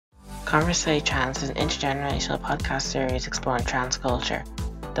Conversate Trans is an intergenerational podcast series exploring trans culture.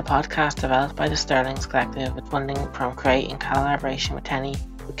 The podcast, developed by the Sterlings Collective with funding from Create in collaboration with TENI,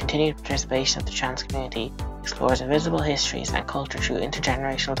 with continued participation of the trans community, explores invisible histories and culture through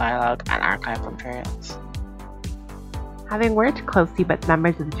intergenerational dialogue and archival materials. Having worked closely with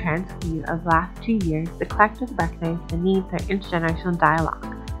members of the trans community over the last 2 years, the collective recognized the need for intergenerational dialogue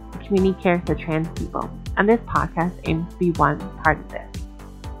and community care for trans people, and this podcast aims to be one part of this.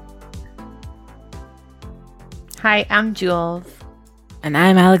 Hi, I'm Jules. And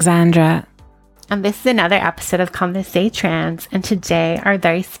I'm Alexandra. And this is another episode of Conversate Trans, and today our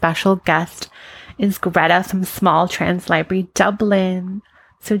very special guest is Greta from Small Trans Library Dublin.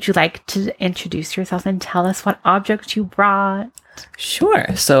 So would you like to introduce yourself and tell us what object you brought?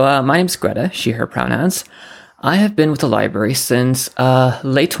 Sure. So my name's Greta, she, her pronouns. I have been with the library since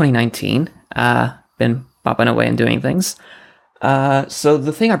late 2019. Been bopping away and doing things. So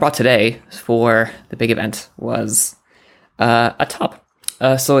the thing I brought today for the big event was a top.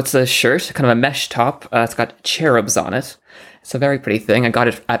 So it's a shirt, kind of a mesh top. It's got cherubs on it. It's a very pretty thing. I got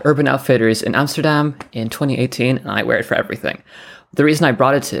it at Urban Outfitters in Amsterdam in 2018, and I wear it for everything. The reason I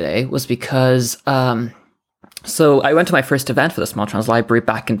brought it today was because, so I went to my first event for the Small Trans Library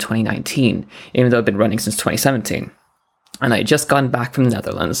back in 2019, even though I've been running since 2017. And I had just gotten back from the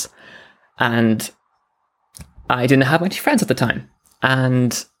Netherlands, and I didn't have many friends at the time.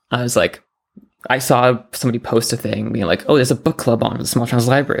 And I was like, I saw somebody post a thing being like, oh, there's a book club on the Small Trans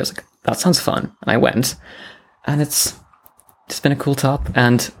Library. I was like, that sounds fun. And I went, and it's just been a cool top.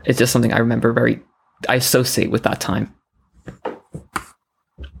 And it's just something I remember I associate with that time.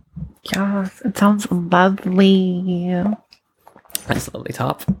 Yes, it sounds lovely. It's a lovely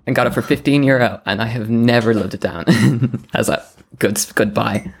top. I got it for €15, and I have never lived it down as a good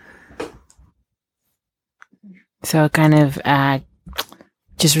buy. So it kind of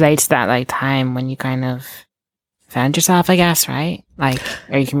just relates to that like time when you kind of found yourself, I guess, right? Like,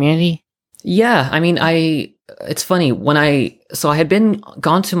 or your community? Yeah, I mean, it's funny, I had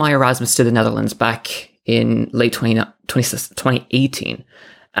gone to my Erasmus to the Netherlands back in late 2018,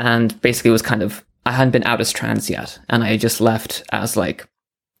 and basically it was kind of, I hadn't been out as trans yet, and I just left as like,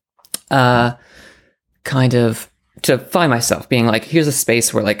 kind of to find myself, being like, here's a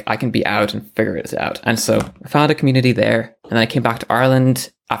space where like I can be out and figure it out. And so I found a community there, and then I came back to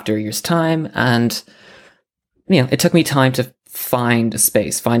Ireland after a year's time, and it took me time to find a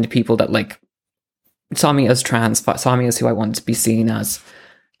space, find people that like saw me as trans, saw me as who I wanted to be seen as.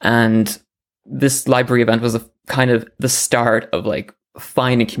 And this library event was kind of the start of like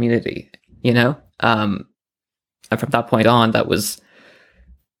finding community, and from that point on, that was,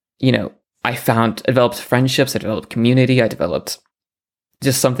 I developed friendships, I developed community, I developed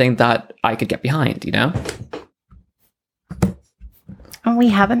just something that I could get behind, And we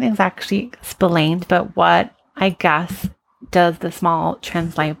haven't exactly explained, but what, I guess, does the Small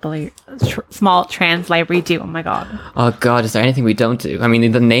Trans Library do? Oh my god. Oh god, is there anything we don't do? I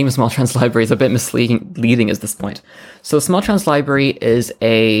mean, the name Small Trans Library is a bit misleading at this point. So Small Trans Library is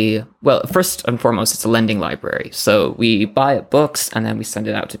first and foremost, it's a lending library. So we buy up books and then we send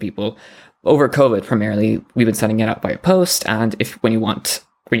it out to people. Over COVID, primarily, we've been sending it out by post, and when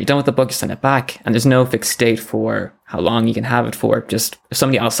you're done with the book, you send it back, and there's no fixed date for how long you can have it for. Just if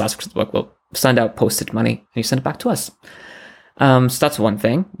somebody else asks for the book, we'll send out postage money, and you send it back to us. So that's one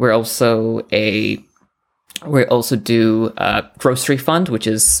thing. We also do a grocery fund, which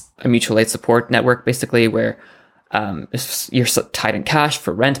is a mutual aid support network, basically, where if you're tied in cash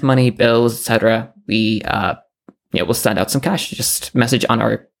for rent money, bills, etc. We'll send out some cash. Just message on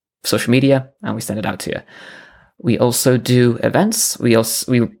our social media, and we send it out to you. We also do events. We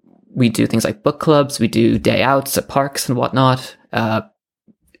do things like book clubs. We do day outs at parks and whatnot.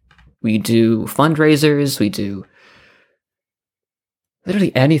 We do fundraisers. We do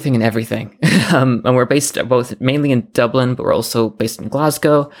literally anything and everything. And we're based mainly in Dublin, but we're also based in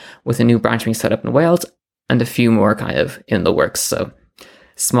Glasgow, with a new branch being set up in Wales, and a few more kind of in the works. So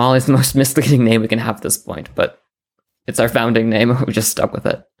Small is the most misleading name we can have at this point, but it's our founding name. We just stuck with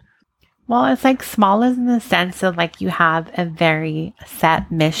it. Well, it's like small in the sense of like you have a very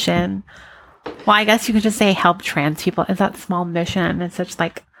set mission. Well, I guess you could just say help trans people. Is that small mission? And it's such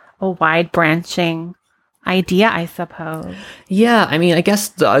like a wide branching idea, I suppose. Yeah, I mean, I guess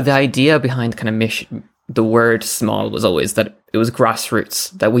the idea behind kind of mission, the word small, was always that it was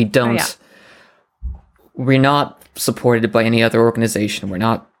grassroots, that we don't, we're not supported by any other organization. We're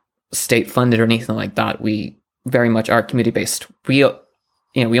not state funded or anything like that. We very much are community based. We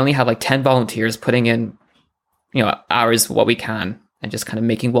only have like 10 volunteers putting in, hours what we can, and just kind of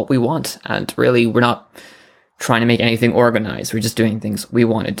making what we want. And really, we're not trying to make anything organized. We're just doing things we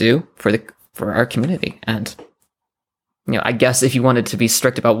want to do for our community. And I guess if you wanted to be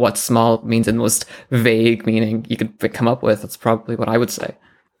strict about what small means in the most vague meaning you could come up with, that's probably what I would say.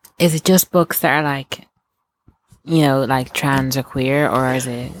 Is it just books that are like, like trans or queer, or is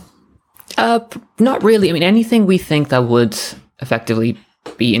it? Not really. I mean, anything we think that would effectively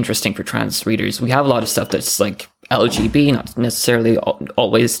be interesting for trans readers. We have a lot of stuff that's like LGB, not necessarily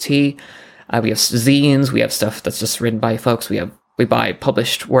always T. We have zines. We have stuff that's just written by folks. We buy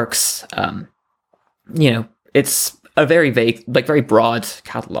published works. It's a very vague, like very broad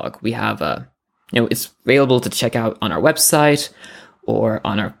catalog. We have, it's available to check out on our website or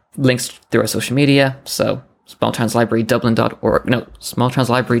on our links through our social media. So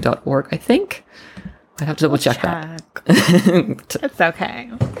smalltranslibrary.org, I think. I'd have to double check that. It's okay.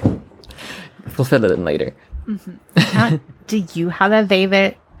 We'll fill it in later. Mm-hmm. Do you have a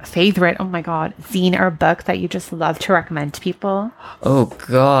favorite, oh my god, zine or book that you just love to recommend to people? Oh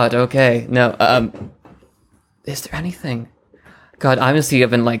god, okay. No, is there anything? God, honestly,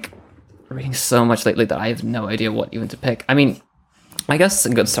 I've been like reading so much lately that I have no idea what even to pick. I mean, I guess a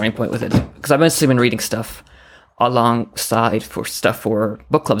good starting point with it, because I've mostly been reading stuff alongside for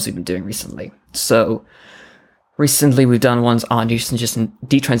book clubs we've been doing recently. So recently we've done ones on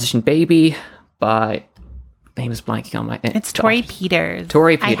Detransition Baby by, name is blanking on my name. It's Tori Peters.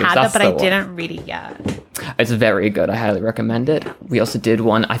 Tori Peters. I had that, but I didn't read it yet. It's very good. I highly recommend it. We also did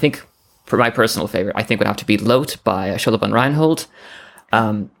one, I think, for my personal favorite, I think would have to be Lot by Charlotte Reinhold.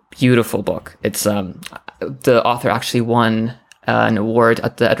 Beautiful book. It's the author actually won an award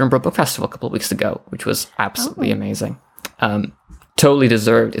at the Edinburgh Book Festival a couple of weeks ago, which was absolutely amazing. Totally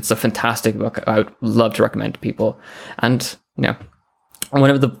deserved. It's a fantastic book. I would love to recommend to people. And, one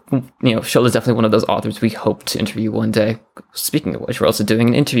of the, Charlotte's definitely one of those authors we hope to interview one day. Speaking of which, we're also doing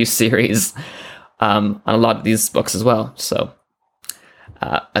an interview series on a lot of these books as well. So,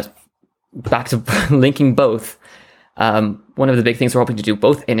 back to linking both. One of the big things we're hoping to do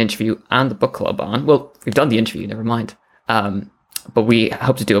both an interview and the book club on, well, we've done the interview, never mind. But we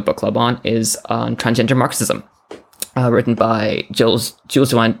hope to do a book club on is on transgender Marxism, written by Jules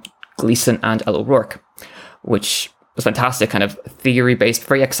Joanne Gleason and Ella O'Rourke, which was fantastic, kind of theory-based,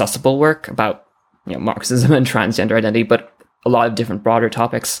 very accessible work about Marxism and transgender identity, but a lot of different broader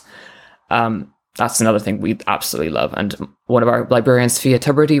topics. That's another thing we absolutely love. And one of our librarians, Fia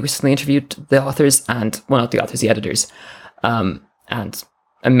Tuberty, recently interviewed the authors, the editors. And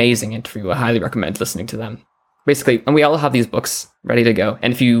amazing interview. I highly recommend listening to them. Basically, and we all have these books ready to go.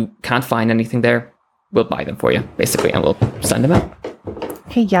 And if you can't find anything there, we'll buy them for you, basically, and we'll send them out.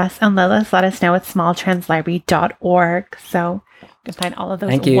 Okay, yes. And let us know at smalltranslibrary.org. So you can find all of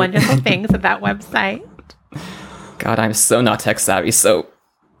those wonderful things at that website. God, I'm so not tech savvy, so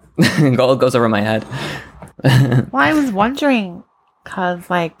it all goes over my head. Well, I was wondering, because,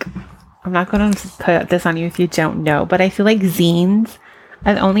 I'm not going to put this on you if you don't know, but I feel like zines,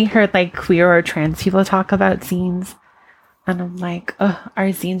 I've only heard, queer or trans people talk about zines. And I'm like, are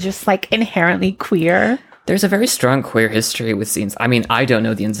zines just, inherently queer? There's a very strong queer history with zines. I mean, I don't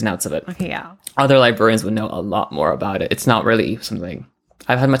know the ins and outs of it. Okay, yeah. Other librarians would know a lot more about it. It's not really something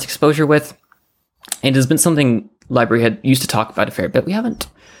I've had much exposure with. It has been something library had used to talk about a fair bit. We haven't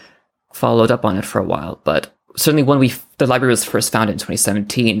followed up on it for a while, but certainly when the library was first founded in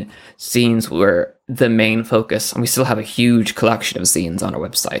 2017, zines were the main focus, and we still have a huge collection of zines on our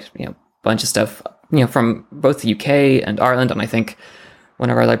website. Bunch of stuff, from both the UK and Ireland, and I think one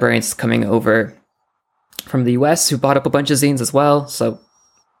of our librarians coming over from the US who bought up a bunch of zines as well. So,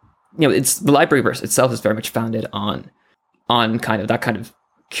 it's the library itself is very much founded on kind of that kind of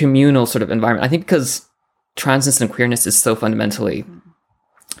communal sort of environment. I think because transness and queerness is so fundamentally,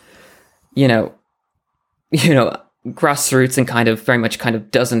 grassroots and kind of very much kind of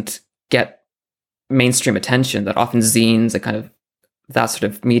doesn't get mainstream attention, that often zines and kind of that sort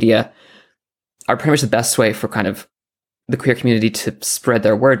of media are pretty much the best way for kind of the queer community to spread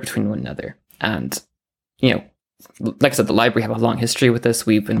their word between one another. And, like I said, the library have a long history with this.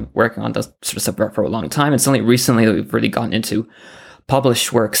 We've been working on this sort of stuff for a long time. It's only recently that we've really gotten into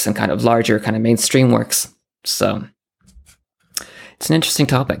published works and kind of larger kind of mainstream works. So it's an interesting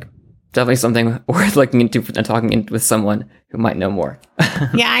topic. Definitely something worth looking into and talking with someone who might know more.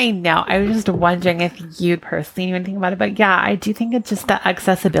 Yeah, I know. I was just wondering if you'd personally knew anything about it. But yeah, I do think it's just the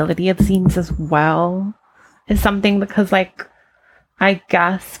accessibility of zines as well is something, because I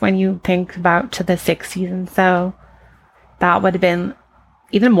guess when you think about to the 60s and so, that would have been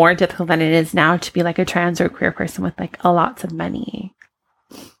even more difficult than it is now to be a trans or queer person with a lots of money.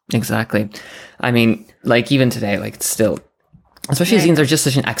 Exactly. I mean, even today, it's still, especially zines are just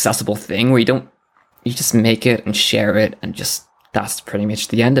such an accessible thing where you don't, you just make it and share it, and just that's pretty much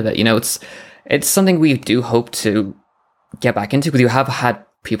the end of it. It's something we do hope to get back into, because you have had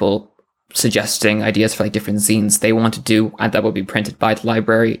people suggesting ideas for like different zines they want to do, and that will be printed by the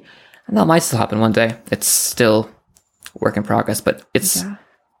library, and that might still happen one day. It's still work in progress, but it's. Yeah.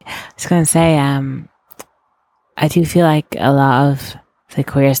 I was gonna say, I do feel like a lot of the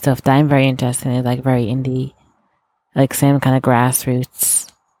queer stuff that I'm very interested in is like very indie, like same kind of grassroots.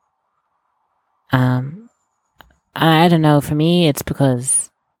 And I don't know, for me, it's because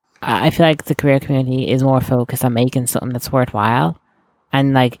I feel like the queer community is more focused on making something that's worthwhile.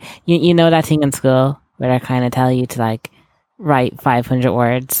 And like, you know that thing in school where they kind of tell you to like write 500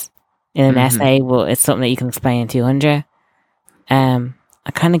 words in an essay? Well, it's something that you can explain in 200. I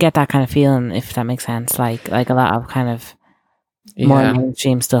kind of get that kind of feeling, if that makes sense. Like a lot of kind of more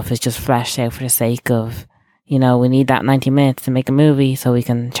mainstream stuff is just fleshed out for the sake of, we need that 90 minutes to make a movie so we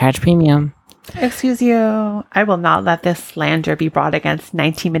can charge premium. Excuse you, I will not let this slander be brought against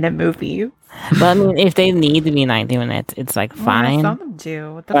 90-minute movies. Well, I mean, if they need to be 90 minutes, it's like fine. Some of them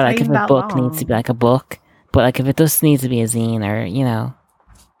do. Or like if a book needs to be like a book. But like if it just needs to be a zine, or,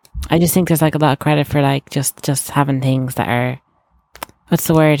 I just think there's like a lot of credit for like just having things that are, what's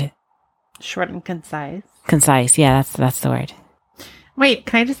the word? Short and concise. Concise, yeah, that's the word. Wait,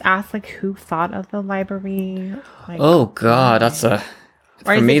 can I just ask, like, who thought of the library? Like, oh God, that's a.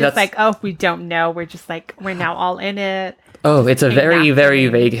 Or is it just like, oh, we don't know. We're just like, we're now all in it. Oh, it's a very, very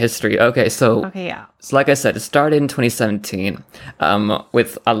vague history. Okay, so yeah. So like I said, it started in 2017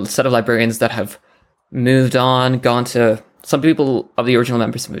 with a set of librarians that have moved on, gone to. Some people of the original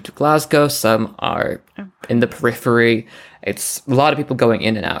members moved to Glasgow. Some are in the periphery. It's a lot of people going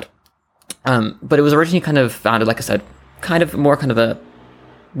in and out. But it was originally kind of founded, like I said, kind of a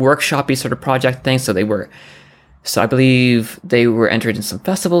workshop-y sort of project thing. So I believe they were entered in some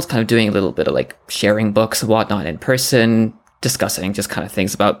festivals, kind of doing a little bit of like sharing books and whatnot in person, discussing just kind of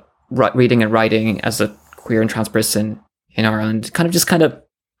things about reading and writing as a queer and trans person in our own, much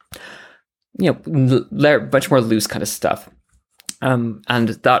more loose kind of stuff. And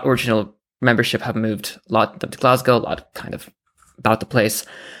that original membership have moved a lot to Glasgow, a lot kind of about the place.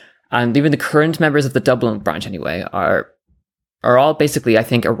 And even the current members of the Dublin branch anyway are all basically, I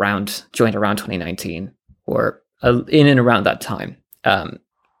think, joined around 2019 or in and around that time. I'm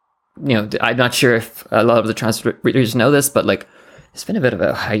not sure if a lot of the trans readers know this, but like there's been a bit of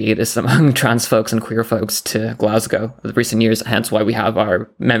a hiatus among trans folks and queer folks to Glasgow in the recent years, hence why we have our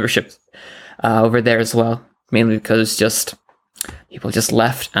membership over there as well, mainly because just people just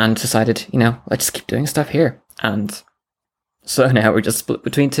left and decided, let's just keep doing stuff here. And so now we're just split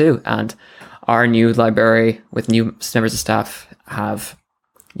between two, and our new library with new members of staff have,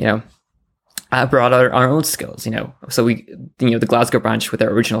 brought out our own skills, So we, the Glasgow branch with our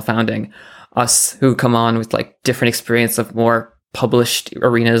original founding, us who come on with like different experience of more published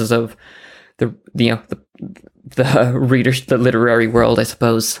arenas of the readers, the literary world, I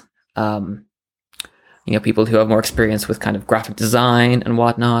suppose. People who have more experience with kind of graphic design and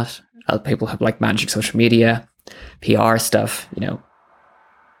whatnot. People who have like managing social media, PR stuff.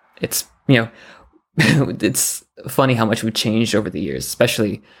 It's it's funny how much we've changed over the years,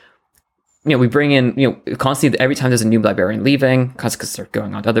 especially. We bring in, constantly, every time there's a new librarian leaving, because they're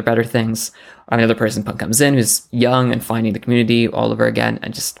going on to other better things, another person comes in who's young and finding the community all over again.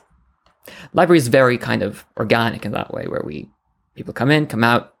 And just, library is very kind of organic in that way, where people come in, come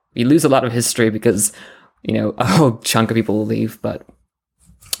out. We lose a lot of history because, a whole chunk of people will leave, but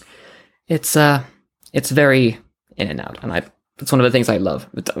it's very in and out. And it's one of the things I love,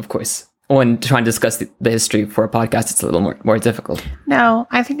 but of course. When trying to discuss the history for a podcast, it's a little more difficult. No,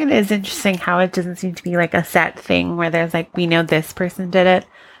 I think it is interesting how it doesn't seem to be like a set thing where there's like, we know this person did it,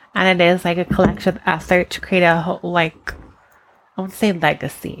 and it is like a collective effort to create a whole, like, I won't say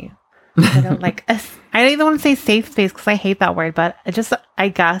legacy. I don't I don't even want to say safe space because I hate that word, but just, I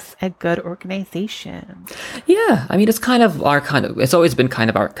guess, a good organization. Yeah, I mean, it's it's always been kind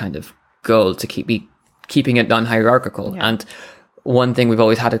of our kind of goal to keeping it non-hierarchical. Yeah. And one thing we've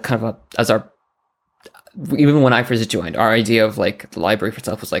always had even when I first joined, our idea of like the library for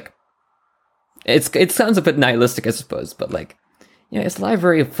itself was like, it sounds a bit nihilistic, I suppose, but like, if the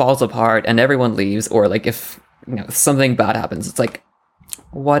library falls apart and everyone leaves, or like if something bad happens, it's like,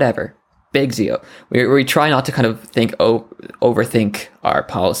 whatever, big deal. We try not to kind of overthink our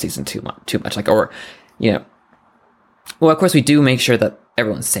policies and too much, like, or well, of course we do make sure that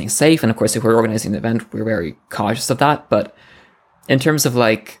everyone's staying safe, and of course if we're organizing an event, we're very cautious of that, but in terms of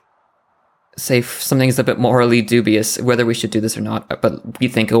like, say if something's a bit morally dubious, whether we should do this or not, but we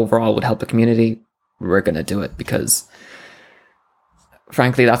think overall would help the community, we're going to do it because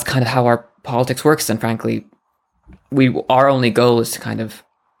frankly, that's kind of how our politics works. And frankly, our only goal is to kind of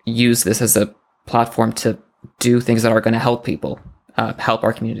use this as a platform to do things that are going to help people, help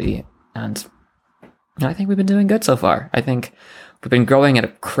our community. And I think we've been doing good so far. I think we've been growing at a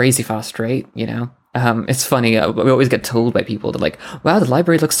crazy fast rate, you know. It's funny, we always get told by people that like, wow, the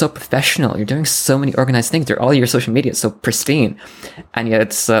library looks so professional. You're doing so many organized things. All your social media is so pristine. And yet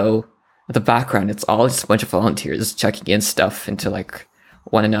it's so, at the background, it's all just a bunch of volunteers checking in stuff into like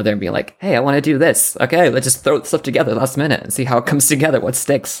one another and being like, hey, I want to do this. Okay, let's just throw stuff together last minute and see how it comes together, what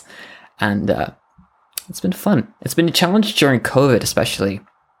sticks. And it's been fun. It's been a challenge during COVID, especially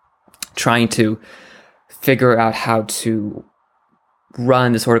trying to figure out how to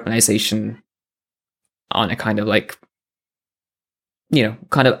run this organization on a kind of like, you know,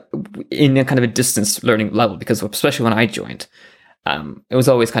 kind of in a kind of a distance learning level, because especially when I joined, it was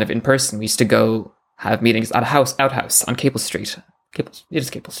always kind of in person. We used to go have meetings at outhouse on Capel Street. It is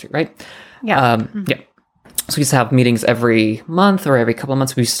Capel Street, right? Yeah. Yeah. So we used to have meetings every month or every couple of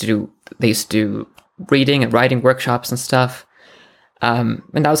months. They used to do reading and writing workshops and stuff. And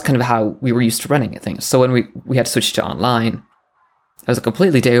that was kind of how we were used to running things. So when we had to switch to online, it was a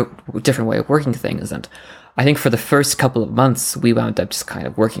completely different way of working things. And I think for the first couple of months, we wound up just kind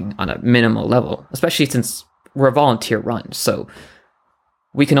of working on a minimal level, especially since we're a volunteer run. So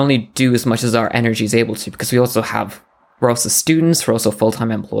we can only do as much as our energy is able to, because we're also students, we're also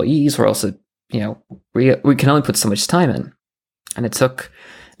full-time employees, we're also, you know, we can only put so much time in. And it took,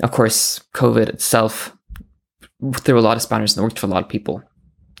 of course, COVID itself threw a lot of spanners in the works for a lot of people.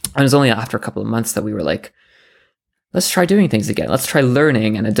 And it was only after a couple of months that we were like, let's try doing things again. Let's try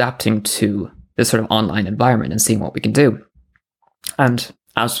learning and adapting to this sort of online environment and seeing what we can do. And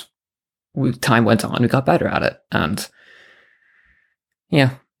as time went on, we got better at it. And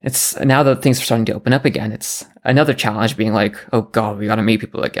yeah, it's now that things are starting to open up again, it's another challenge being like, oh God, we got to meet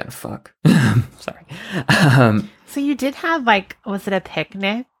people again. Fuck. Sorry. So you did have like, was it a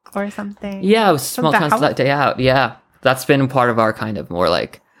picnic or something? Yeah, it was small towns that day out. Yeah. That's been part of our kind of more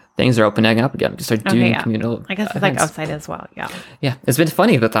like, things are opening up again. We can start doing communal I guess it's events. like outside as well. Yeah. Yeah. It's been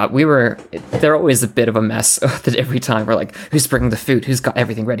funny about that. They're always a bit of a mess that every time we're like, who's bringing the food? Who's got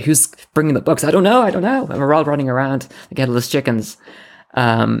everything ready? Who's bringing the books? I don't know. And we're all running around like headless chickens.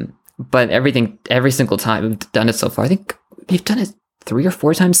 But every single time we've done it so far, I think we've done it 3 or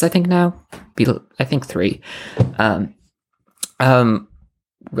 4 times, I think now. I think 3. And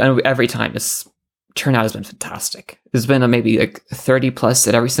every time this turnout has been fantastic. There's been maybe like 30 plus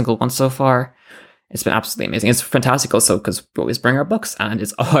at every single one so far. It's been absolutely amazing. It's fantastic also because we always bring our books, and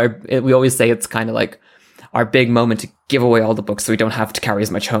we always say it's kind of like our big moment to give away all the books so we don't have to carry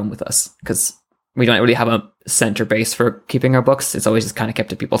as much home with us, because we don't really have a center base for keeping our books. It's always just kind of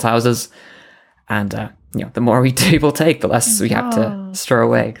kept at people's houses. And, you know, the more people take, the less we have to store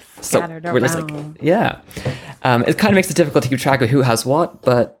away. So we're just like, yeah. It kind of makes it difficult to keep track of who has what,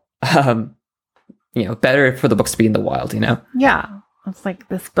 but, you know, better for the books to be in the wild, you know? Yeah. It's like,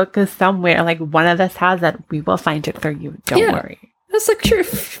 this book is somewhere. Like, one of us has it. We will find it for you. Don't worry. It's like, sure,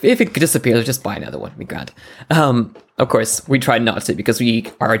 if it disappears, just buy another one. Be grand. Of course, we try not to, because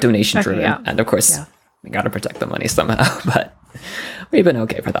we are donation driven. Yeah. And of course, we got to protect the money somehow. But we've been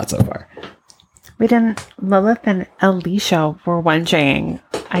okay for that so far. Lilith and Alicia were wondering,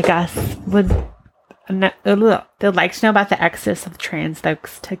 I guess, they'd like to know about the exodus of trans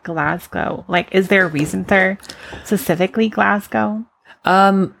folks to Glasgow. Like, is there a reason for specifically Glasgow?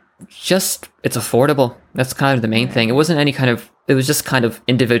 Just, it's affordable. That's kind of the main thing. It wasn't any kind of, it was just kind of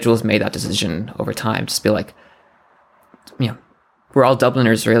individuals made that decision over time. Just be like, you know, we're all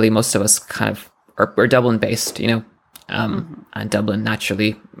Dubliners, really. Most of us kind of we're Dublin based, you know. And Dublin,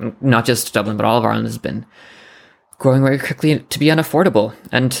 naturally, not just Dublin, but all of Ireland has been growing very quickly to be unaffordable.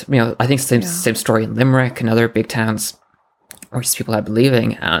 And, you know, I think same story in Limerick and other big towns where just people had been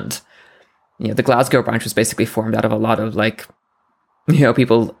leaving. And, you know, the Glasgow branch was basically formed out of a lot of, like, you know,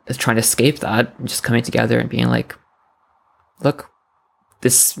 people trying to escape that and just coming together and being like, look,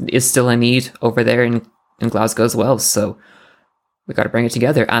 this is still a need over there in Glasgow as well. So we got to bring it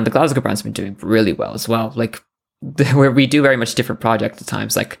together. And the Glasgow branch has been doing really well as well. Like, where we do very much different projects at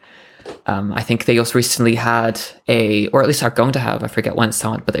times. Like, I think they also recently had or at least are going to have, I forget when it's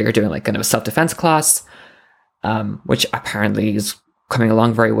on, but they're doing like kind of a self-defense class, which apparently is coming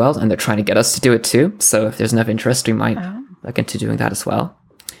along very well, and they're trying to get us to do it too. So if there's enough interest, we might look into doing that as well.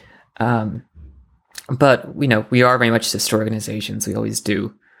 But, you know, we are very much sister organizations. We always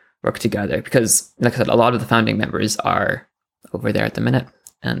do work together because, like I said, a lot of the founding members are over there at the minute,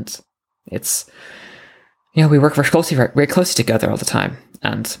 and it's, you know, we work very closely together all the time.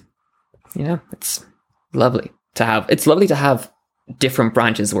 And, you know, it's lovely to have different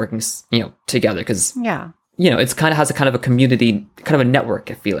branches working, together, because Yeah. it's kind of has a kind of a community, kind of a network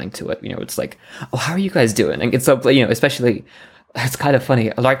feeling to it. It's like, oh, how are you guys doing? And it's so, especially, it's kind of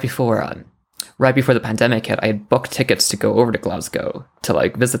funny. Right before the pandemic hit, I had booked tickets to go over to Glasgow to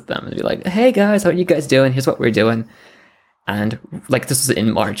like visit them and be like, hey guys, how are you guys doing? Here's what we're doing. And like, this was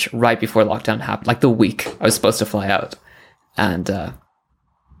in March, right before lockdown happened, like the week I was supposed to fly out. And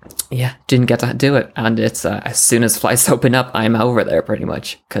didn't get to do it. And it's as soon as flights open up, I'm over there pretty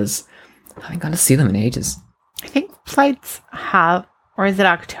much, because I haven't got to see them in ages. I think flights have, or is it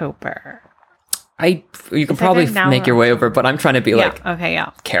October? You can probably make your way over, but I'm trying to be like, okay,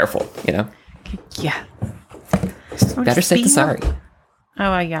 yeah, careful, Yeah. Better safe than sorry.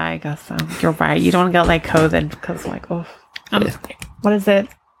 Oh, yeah, I guess so. You're right. You don't get like COVID because like, what is it?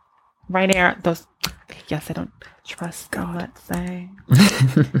 Ryanair, those. Yes, I don't trust them, let's say.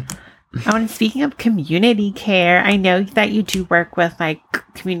 And speaking of community care, I know that you do work with like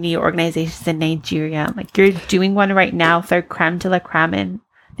community organizations in Nigeria. Like you're doing one right now for Creme de la Creme in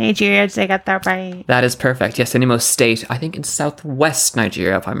Nigeria. Did I get that right? That is perfect. Yes, in Imo State, I think in southwest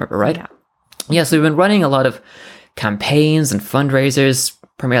Nigeria, if I remember right. Yeah, so we've been running a lot of campaigns and fundraisers,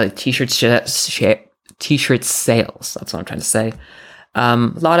 primarily t-shirt sales. That's what I'm trying to say. A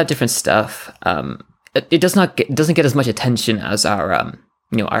lot of different stuff. It doesn't get as much attention as our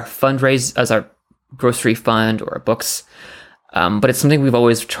our fundraise, as our grocery fund or our books. But it's something we've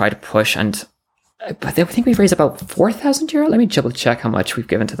always tried to push, and I think we've raised about €4,000. Let me double check how much we've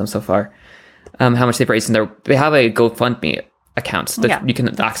given to them so far. How much they've raised, and they have a GoFundMe account that you can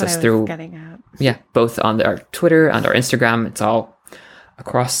access through. Yeah, both on our Twitter and our Instagram. It's all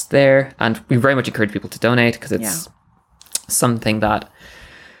across there, and we very much encourage people to donate because it's something that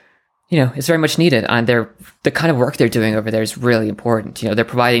it's very much needed, and the kind of work they're doing over there is really important.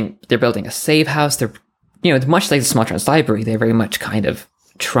 They're building a safe house. They're much like the Small Trans Library, they're very much kind of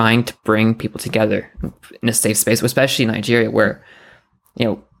trying to bring people together in a safe space, especially in Nigeria, where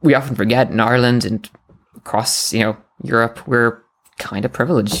we often forget in Ireland and across Europe, we're kind of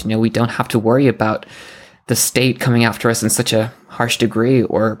privileged. We don't have to worry about the state coming after us in such a harsh degree,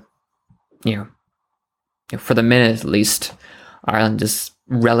 or for the minute at least, Ireland is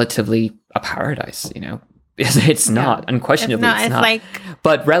relatively a paradise. It's not, unquestionably it's not. Like,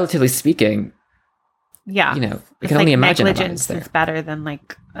 but relatively speaking, we can only imagine negligence is better than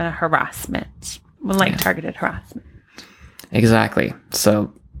like a harassment, targeted harassment. Exactly.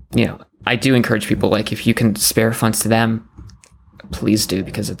 So I do encourage people, like, if you can spare funds to them, please do,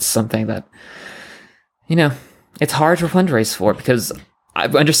 because it's something that it's hard to fundraise for, because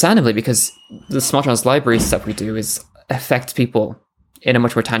understandably, because the Small Trans Library stuff we do is affect people in a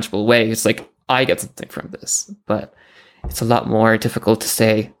much more tangible way. It's like, I get something from this, but it's a lot more difficult to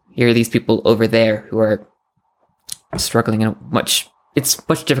say, here are these people over there who are struggling it's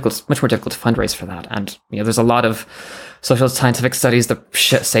much more difficult to fundraise for that. And there's a lot of social scientific studies that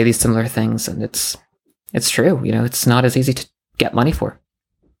say these similar things, and it's true. It's not as easy to get money for,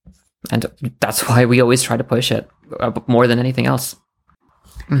 and that's why we always try to push it more than anything else.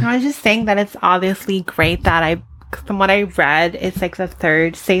 I was just saying that it's obviously great that from what I read, it's like the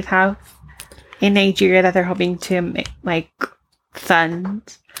third safe house in Nigeria that they're hoping to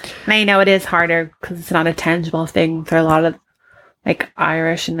fund. And I know it is harder because it's not a tangible thing for a lot of like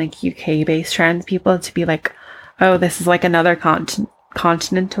Irish and like UK based trans people to be like, oh, this is like another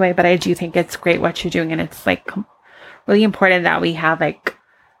continent away. But I do think it's great what you're doing, and it's like really important that we have like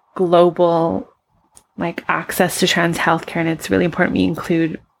global like access to trans healthcare, and it's really important we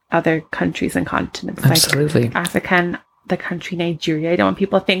include other countries and continents. Absolutely. Like Africa and the country Nigeria. I don't want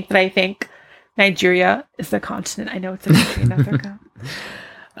people to think that I think Nigeria is the continent. I know it's a country in Africa.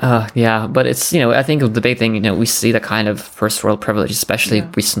 Yeah, but it's, I think the big thing, we see the kind of first world privilege, especially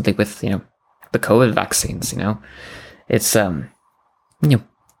recently with, the COVID vaccines, it's, there's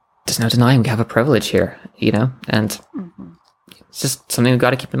no denying we have a privilege here, and it's just something we've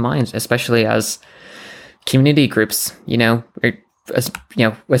got to keep in mind, especially as community groups, as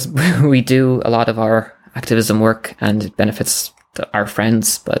we do a lot of our activism work, and it benefits our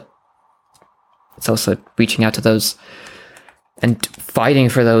friends, but it's also reaching out to those and fighting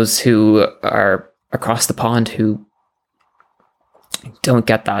for those who are across the pond, who don't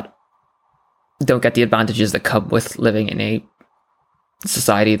get the advantages that come with living in a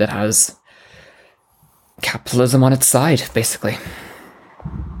society that has capitalism on its side, basically.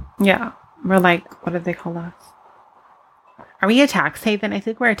 Yeah. We're like, what do they call us? Are we a tax haven? I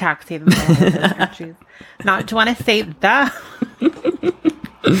think we're a tax haven for all of those countries. Not to want to say that.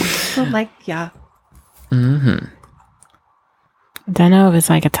 So Mm-hmm. I don't know if it's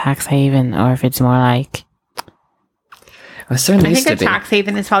like a tax haven or if it's more like... I certainly I used think to a be. tax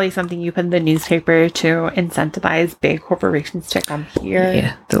haven is probably something you put in the newspaper to incentivize big corporations to come here.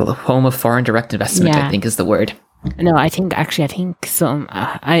 Yeah, the home of foreign direct investment, I Yeah. think, is the word. No, I think some.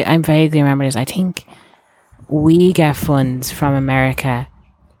 I vaguely remember this. I think we get funds from America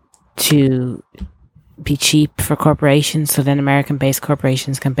to be cheap for corporations, so then American-based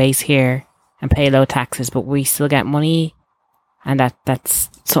corporations can base here and pay low taxes, but we still get money, and that's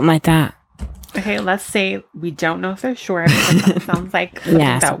something like that. Okay, let's say we don't know for sure, because that sounds like something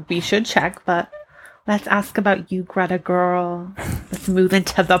Yeah, so- that we should check, but let's ask about you, Greta girl. Let's move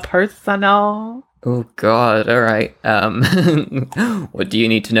into the personal. Oh God! All right. What do you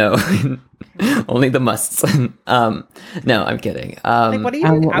need to know? Only the musts. No, I'm kidding. Like, what are you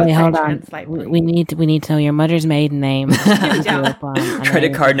doing Wait, outside hold on. Trans Library? We need to know your mother's maiden name, Yeah.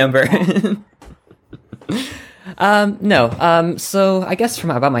 Credit card number. No. So I guess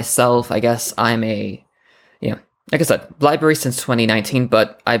about myself, I guess I'm like I said, library since 2019,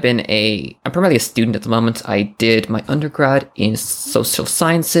 but I'm primarily a student at the moment. I did my undergrad in social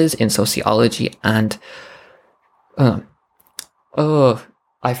sciences, in sociology, and I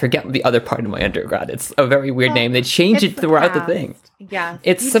forget the other part of my undergrad. It's a very weird name. They change it It's throughout the past. thing. Yeah.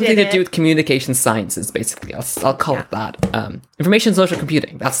 It's you something did to do it. with communication sciences, basically. I'll call it that. Information social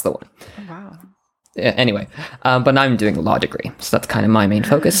computing. That's the one. Oh, wow. Anyway, but now I'm doing a law degree, so that's kind of my main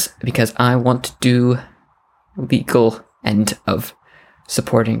focus because I want to do legal end of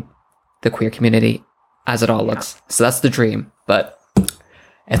supporting the queer community as it all looks. So that's the dream, but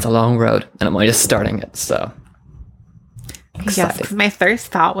it's a long road, and I'm only just starting it. So Yes, excited. because my first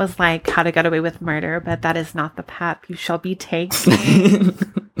thought was like how to get away with murder, but that is not the path you shall be taking.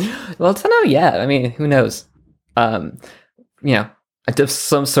 Well, I don't know. Yeah, I mean, who knows? Just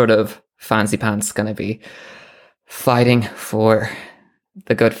some sort of fancy pants gonna be fighting for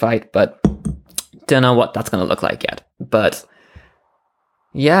the good fight, but don't know what that's gonna look like yet. But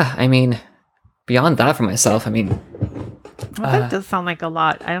yeah, I mean, beyond that for myself, I mean, Well, that does sound like a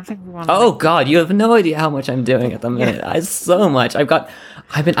lot. I don't think we want to. oh God, you have no idea how much I'm doing at the minute. So much. I've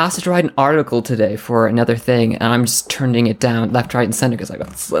been asked to write an article today for another thing, and I'm just turning it down left, right, and center because I've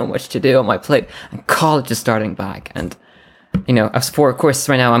got so much to do on my plate. And college is starting back, and of course,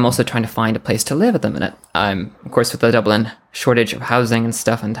 right now I'm also trying to find a place to live at the minute. I'm, of course, with the Dublin shortage of housing and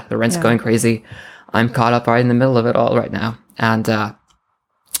stuff, and the rent's going crazy. I'm caught up right in the middle of it all right now, and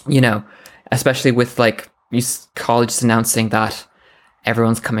especially with colleges announcing that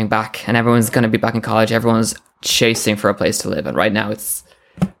everyone's coming back and everyone's going to be back in college. Everyone's chasing for a place to live, and right now it's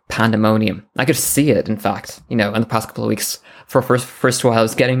pandemonium. I could see it, in fact, in the past couple of weeks. For first while, I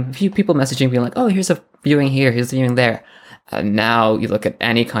was getting a few people messaging, being like, "Oh, here's a viewing here, here's a viewing there." And now you look at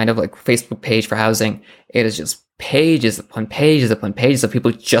any kind of Facebook page for housing, it is just pages upon pages upon pages of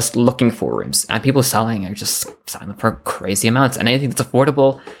people just looking for rooms, and people selling are just selling them for crazy amounts. And anything that's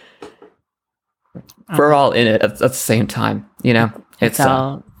affordable, we're all in it at the same time. It's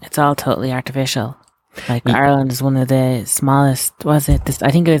all totally artificial. Ireland is one of the smallest. Was it?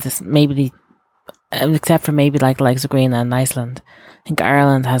 I think it is maybe except for maybe the likes of Greenland and Iceland. I think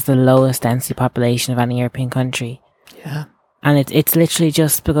Ireland has the lowest density population of any European country. Yeah. And it's literally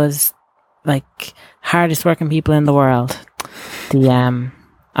just because hardest working people in the world. The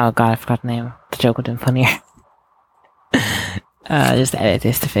oh God, I forgot the name. The joke would have been funnier. Just edit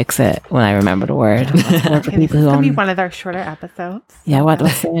this to fix it when I remember the word. What's the people who It's gonna be own? one of our shorter episodes. Yeah,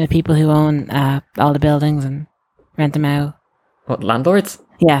 what's the name of the people who own all the buildings and rent them out? What, landlords?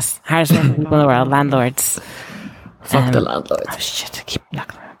 Yes, hardest working people in the world, landlords. Fuck the Oh landlords. shit! I keep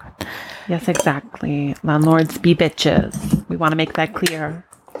knocking around. Yes, exactly. Landlords be bitches. We want to make that clear.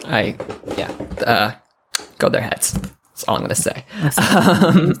 Go their heads. That's all I'm gonna say.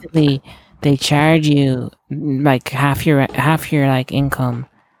 Basically, they charge you half your income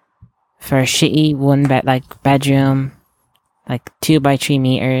for a shitty one bedroom, 2 by 3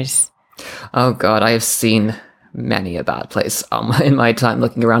 meters. Oh God, I have seen many a bad place in my time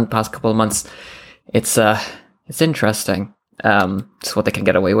looking around the past couple of months. It's interesting. It's what they can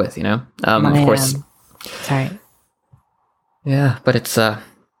get away with, of course. Sorry. Yeah, but it's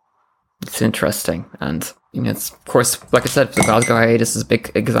interesting, and it's, of course, like I said, the Glasgow hiatus is a big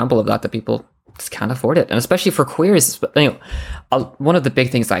example of that people just can't afford it, and especially for queers. One of the big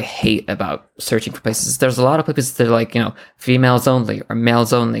things I hate about searching for places is there's a lot of places that are females only or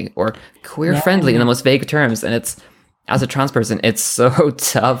males only or queer friendly in the most vague terms, and it's, as a trans person, it's so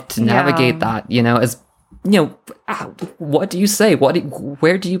tough to navigate that. What do you say?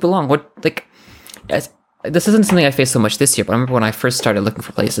 Where do you belong? This isn't something I faced so much this year, but I remember when I first started looking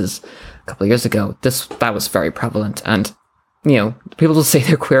for places a couple of years ago, that was very prevalent. And, people will say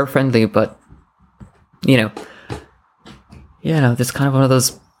they're queer friendly, but, there's kind of one of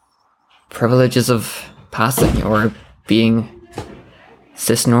those privileges of passing or being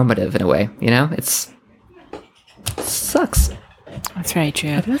cisnormative in a way, it sucks. That's very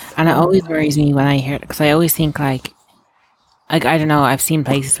true. And it always worries me when I hear it, because I always think like I don't know, I've seen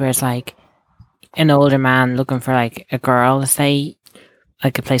places where it's like an older man looking for like a girl to stay,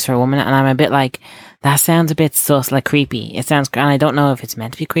 like a place for a woman, and I'm a bit like, that sounds a bit sus, like creepy. It sounds, and I don't know if it's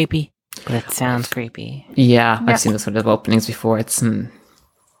meant to be creepy, but it sounds creepy. Yeah, I've seen those sort of openings before. It's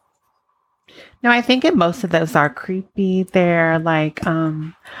No, I think most of those are creepy. They're like,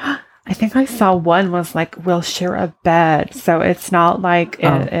 I think I saw one was like, we'll share a bed. So it's not like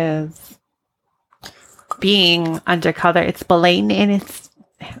it is being undercover. It's blatant in its,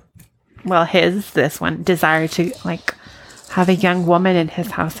 this one, desire to like have a young woman in his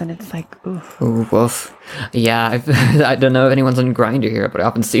house. And it's like, oof. Ooh, woof. Yeah, I don't know if anyone's on Grindr here, but I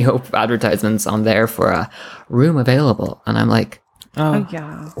often see advertisements on there for a room available. And I'm like, oh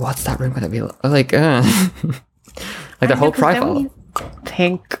yeah. What's that room going to be like? Like the whole profile.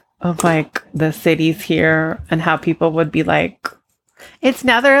 Think of like the cities here and how people would be like, it's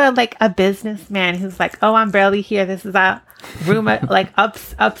never like a businessman who's like, oh, I'm barely here. This is a room like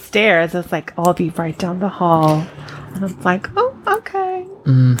upstairs. It's like, I'll be right down the hall. And I'm like, oh, okay.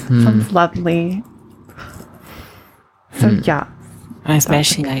 Mm-hmm. Sounds lovely. So yeah.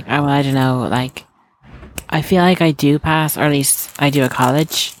 Especially like, I don't know, like, I feel like I do pass, or at least I do at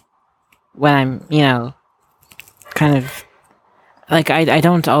college, when I'm, kind of, like, I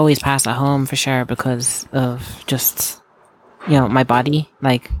don't always pass at home for sure because of just, my body,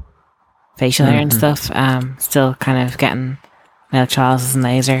 like, facial hair and stuff, still kind of getting my electrolysis and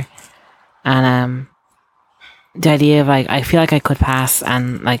laser. And, the idea of, like, I feel like I could pass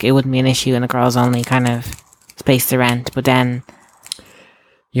and, like, it wouldn't be an issue in a girls only kind of space to rent, but then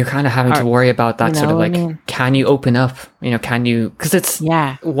you're kind of having to worry about that sort of like, can you open up? Can you? Because it's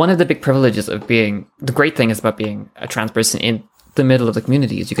one of the big privileges of being, the great thing is about being a trans person in the middle of the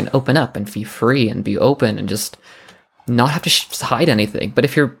community is you can open up and be free and be open and just not have to hide anything. But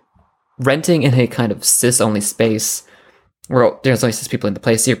if you're renting in a kind of cis-only space where there's only cis people in the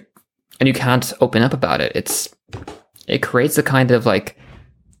place, and you can't open up about it, it creates a kind of like,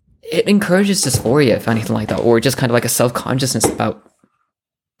 it encourages dysphoria, if anything like that, or just kind of like a self-consciousness about,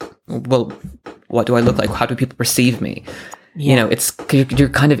 well, what do I look like? How do people perceive me? Yeah. You're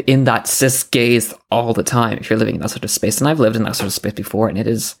kind of in that cis gaze all the time if you're living in that sort of space. And I've lived in that sort of space before, and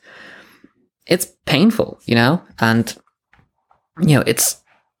it's painful, and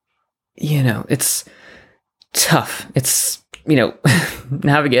it's tough. It's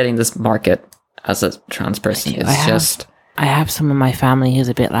navigating this market as a trans person I have some of my family who's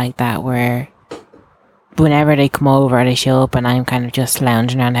a bit like that, where whenever they come over, they show up and I'm kind of just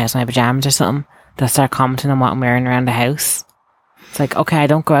lounging around the house in my pajamas or something, they'll start commenting on what I'm wearing around the house. It's like, okay, I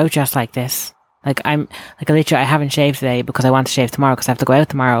don't go out just like this. Like, I'm like, literally, I haven't shaved today because I want to shave tomorrow because I have to go out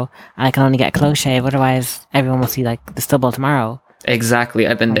tomorrow and I can only get a close shave. Otherwise, everyone will see like the stubble tomorrow. Exactly.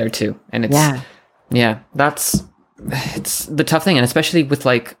 I've been there too. And it's, it's the tough thing. And especially with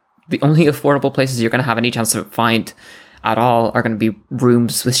like the only affordable places you're going to have any chance to find at all are going to be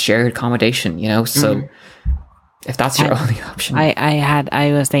rooms with shared accommodation, so if that's your only option.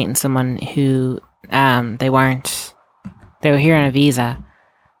 I was dating someone who they were here on a visa,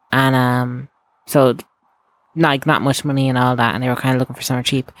 and so not much money and all that, and they were kind of looking for somewhere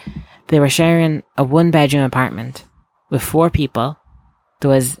cheap. They were sharing a 1-bedroom apartment with 4 people.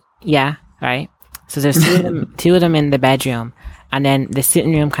 There was right, so there's two of them in the bedroom, and then the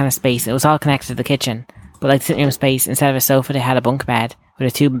sitting room kind of space, it was all connected to the kitchen. But like sitting room space, instead of a sofa, they had a bunk bed where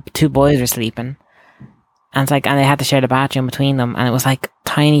the two boys were sleeping. And it's like, and they had to share the bathroom between them, and it was like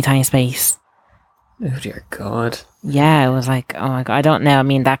tiny space. Oh dear God. Yeah, it was like, oh my God, I don't know. I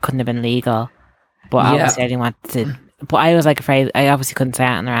mean, that couldn't have been legal, but obviously I didn't want to. But I was like afraid. I obviously couldn't say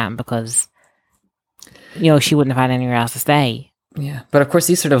that in the ram because, she wouldn't have had anywhere else to stay. Yeah, but of course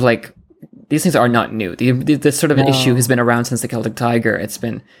these things are not new. This sort of an issue has been around since the Celtic Tiger.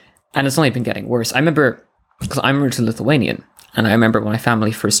 And it's only been getting worse. I remember, because I'm originally Lithuanian, and I remember when my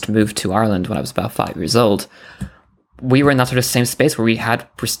family first moved to Ireland when I was about 5 years old, we were in that sort of same space where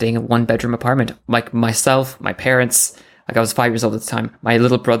we're staying in 1-bedroom apartment. Like myself, my parents, like I was 5 years old at the time. My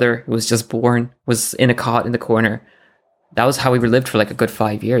little brother, who was just born, was in a cot in the corner. That was how we lived for like a good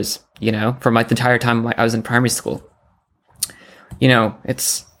 5 years, for like the entire time I was in primary school.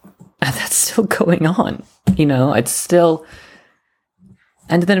 That's still going on, it's still.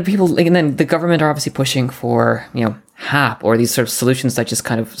 And then the government are obviously pushing for, HAP or these sort of solutions that just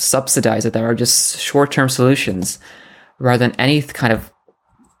kind of subsidize it, that are just short-term solutions rather than any kind of,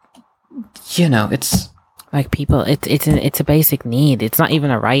 it's Like people, it's a basic need. It's not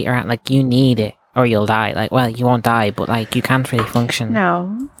even a right or like you need it or you'll die. Like, well, you won't die, but like you can't really function.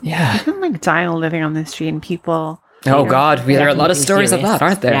 No. Yeah. You can like die living on the street and people. Oh God, there are a lot of stories of that,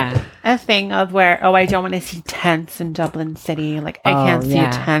 aren't there? Yeah. A thing of where, I don't want to see tents in Dublin City. Like, I can't see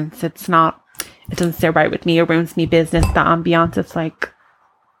tents. It doesn't sit right with me. It ruins me business. The ambiance, it's like,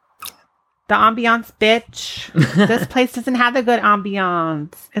 the ambiance, bitch. This place doesn't have a good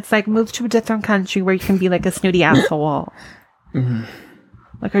ambiance. It's like, move to a different country where you can be like a snooty asshole. Mm-hmm.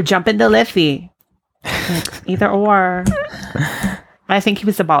 Like, or jump into Liffey. Like, either or. I think he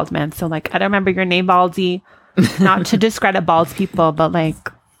was a bald man. So, like, I don't remember your name, Baldy. Not to discredit bald people, but like,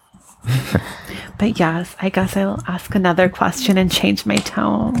 but yes, I guess I'll ask another question and change my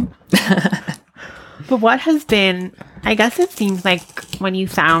tone. But what has been, I guess it seems like when you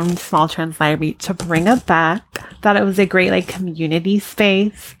found Small Trans Library to bring it back, that it was a great like community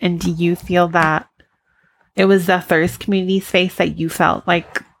space. And do you feel that it was the first community space that you felt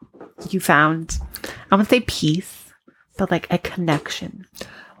like you found, I wouldn't say peace, but like a connection?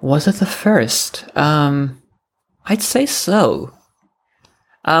 Was it the first? I'd say so.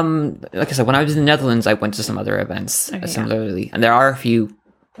 Like I said, when I was in the Netherlands, I went to some other events similarly, and there are a few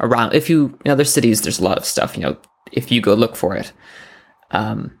around. If you in other cities, there's a lot of stuff. If you go look for it.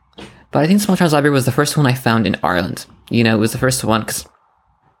 But I think Small Trans Library was the first one I found in Ireland. It was the first one because,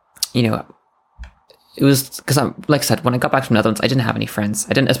 it was because like I said, when I got back from the Netherlands, I didn't have any friends.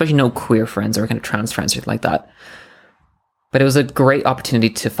 I didn't, especially no queer friends or kind of trans friends or anything like that. But it was a great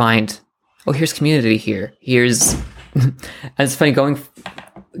opportunity to find, here's community here. Here's, and it's funny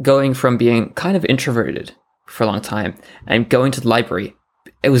going from being kind of introverted for a long time and going to the library.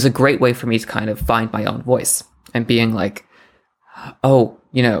 It was a great way for me to kind of find my own voice and being like,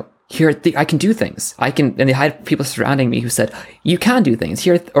 here I can do things. And they had people surrounding me who said, you can do things.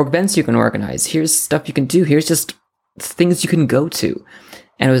 Here are events you can organize. Here's stuff you can do. Here's just things you can go to.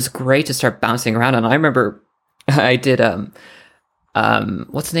 And it was great to start bouncing around. And I remember I did,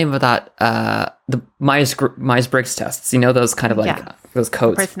 what's the name of that? The Myers-Briggs tests, those kind of like those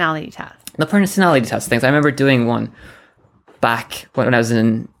codes. Personality test. The personality test things. I remember doing one back when I was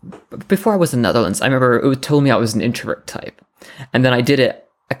before I was in the Netherlands. I remember it told me I was an introvert type. And then I did it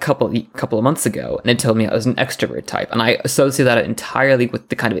a couple of months ago and it told me I was an extrovert type. And I associate that entirely with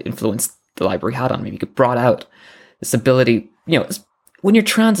the kind of influence the library had on me. It brought out this ability, when you're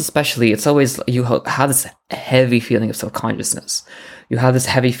trans especially, it's always, you have this heavy feeling of self-consciousness. You have this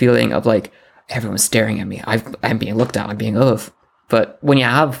heavy feeling of like, everyone's staring at me. I'm being looked at. I'm being But when you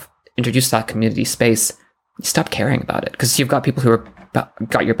have introduced that community space, you stop caring about it because you've got people who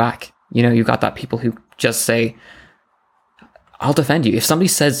got your back. You've got that people who just say, I'll defend you. If somebody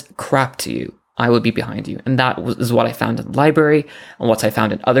says crap to you, I will be behind you. And that is what I found in the library and what I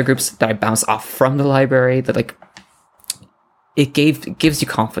found in other groups that I bounced off from the library, that like, it gives you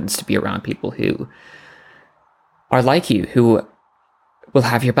confidence to be around people who are like you, who will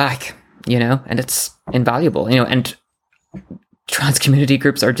have your back, and it's invaluable, and trans community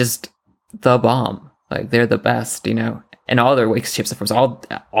groups are just the bomb. Like they're the best, in all their ways, shapes, and forms,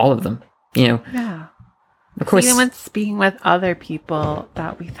 all of them, Yeah. Of course. Even when speaking with other people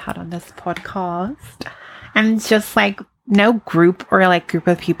that we've had on this podcast, and it's just like, no group or like group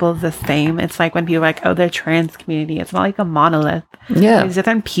of people is the same. It's like when people are like, they're trans community. It's not like a monolith. Yeah. There's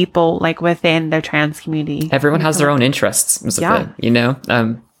different people like within their trans community. Everyone has their own interests, is the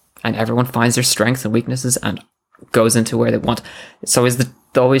thing, and everyone finds their strengths and weaknesses and goes into where they want. It's always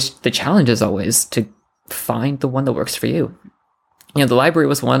the challenge is always to find the one that works for you. The library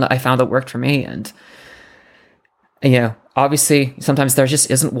was one that I found that worked for me. And, obviously sometimes there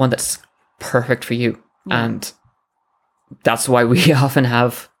just isn't one that's perfect for you. Yeah. And that's why we often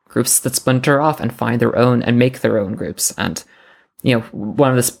have groups that splinter off and find their own and make their own groups. And,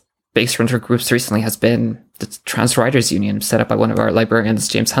 one of the big splinter groups recently has been the Trans Writers Union, set up by one of our librarians,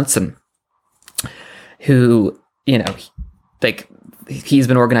 James Hansen, who, he's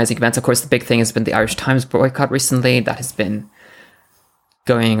been organizing events. Of course, the big thing has been the Irish Times boycott recently. That has been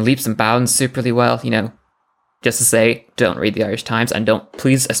going leaps and bounds superly well, just to say, don't read the Irish Times and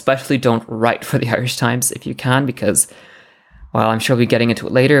especially don't write for the Irish Times if you can, because, well, I'm sure we'll be getting into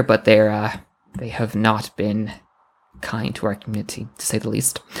it later, but they have not been kind to our community, to say the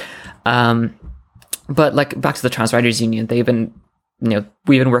least. But like back to the Trans Writers Union, they've been, we've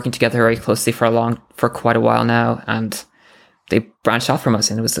been working together very closely for quite a while now, and they branched off from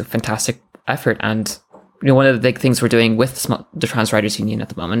us, and it was a fantastic effort. And one of the big things we're doing with the Trans Writers Union at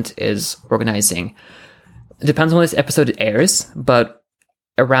the moment is organizing. It depends on when this episode airs, but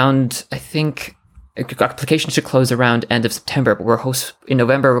around, I think, applications should close around end of September. But in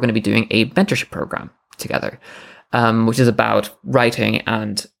November, we're going to be doing a mentorship program together, which is about writing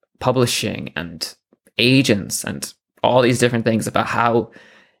and publishing and agents and all these different things about how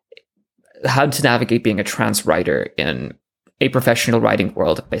to navigate being a trans writer in a professional writing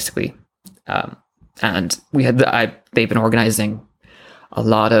world, basically. And they've been organizing a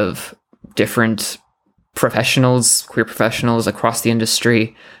lot of different professionals, queer professionals across the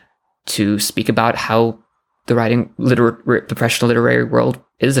industry, to speak about how the professional literary world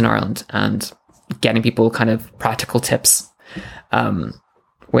is in Ireland, and getting people kind of practical tips,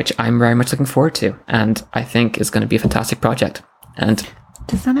 which I'm very much looking forward to, and I think is going to be a fantastic project. And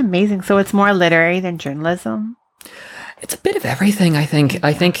does sound amazing. So it's more literary than journalism? It's a bit of everything, I think.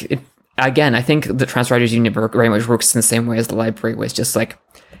 I think the Trans Writers Union very much works in the same way as the library, where it's just like,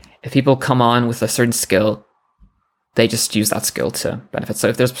 if people come on with a certain skill, they just use that skill to benefit. So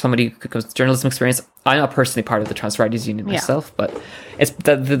if there's somebody who goes to journalism experience, I'm not personally part of the Trans Writers Union myself, but it's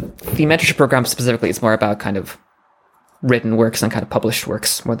the mentorship program specifically is more about kind of written works and kind of published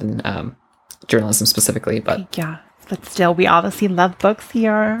works more than journalism specifically. But yeah, but still, we obviously love books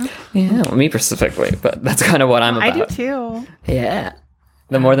here. Yeah, well, me specifically, but that's kind of what I'm about. I do too. Yeah,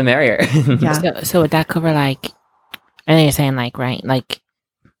 the more the merrier. Yeah. So would that cover like? I know you're saying like right, like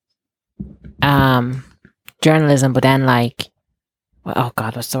journalism, but then like, oh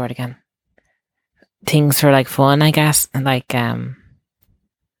god, what's the word again? Things for like fun, I guess, and like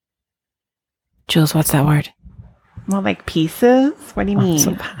Jules, what's that word? Well, like pieces. What do you mean?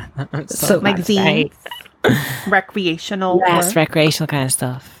 So like zines, recreational. Yes, recreational kind of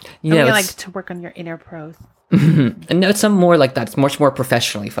stuff. Yeah, like to work on your inner prose. And no, it's some more like that. It's much more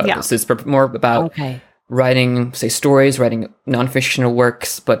professionally focused. Yeah. It's more about writing, say, stories, writing non-fictional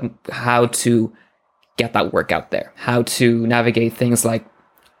works, but how to get that work out there, how to navigate things like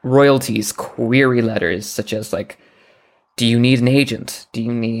royalties, query letters, such as like, do you need an agent? Do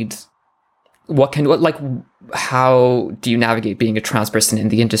you need how do you navigate being a trans person in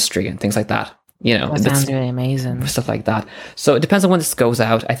the industry and things like that? You know, that sounds really amazing. Stuff like that. So it depends on when this goes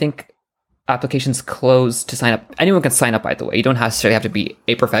out. I think applications close to sign up. Anyone can sign up, by the way. You don't necessarily have to be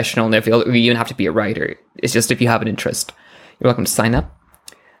a professional in their field, or you don't have to be a writer. It's just if you have an interest, you're welcome to sign up.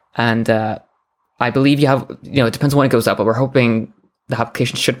 And I believe you have, it depends on when it goes up, but we're hoping the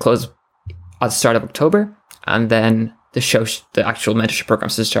application should close at the start of October, and then the actual mentorship program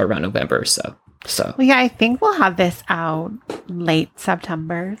should start around November or so. So well, yeah, I think we'll have this out late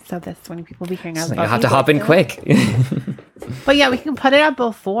September. So that's when people will be hearing out. So you have to hop in quick. But yeah, we can put it up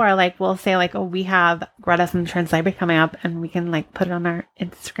before. Like we'll say like, oh, we have Greta from the Trans Library coming up, and we can like put it on our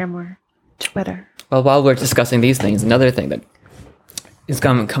Instagram or Twitter. Well, while we're discussing these things, another thing that is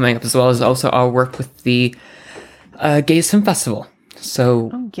coming up as well is also our work with the Gays Film Festival. So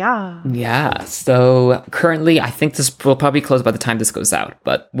so currently I think this will probably close by the time this goes out,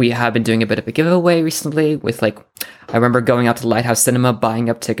 but we have been doing a bit of a giveaway recently with I remember going out to Lighthouse Cinema, buying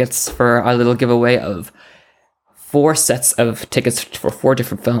up tickets for our little giveaway of 4 sets of tickets for 4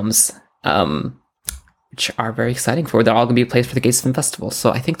 different films, which are very exciting. They're all going to be placed for the Gays Film Festival. So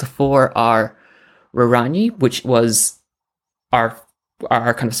I think the 4 are Rarani, which was our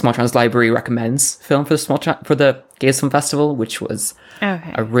kind of Small Trans Library recommends film for the Gays Film Festival, which was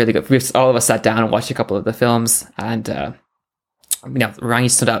a really good. All of us sat down and watched a couple of the films, and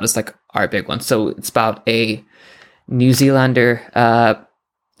Rarani stood out as like our big one. So it's about a New Zealander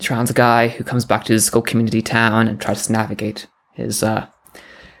trans guy who comes back to his school community town and tries to navigate his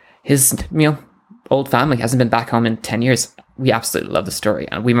old family. Hasn't been back home in 10 years. We absolutely love the story,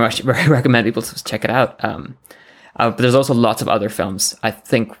 and we very recommend people to check it out. But there's also lots of other films. I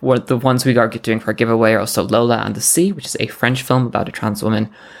think the ones we are doing for a giveaway are also Lola and the Sea, which is a French film about a trans woman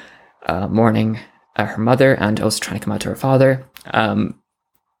mourning her mother and also trying to come out to her father.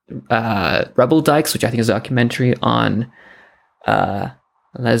 Rebel Dykes, which I think is a documentary on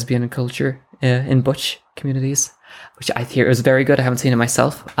lesbian culture in butch communities, which I hear is very good. I haven't seen it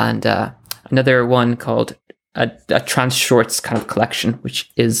myself. And another one called a trans shorts kind of collection,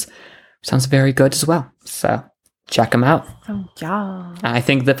 which sounds very good as well. So check them out. Oh, yeah. I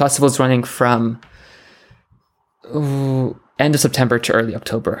think the festival is running from end of September to early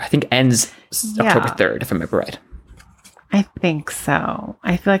October. I think ends October 3rd, if I remember right. I think so.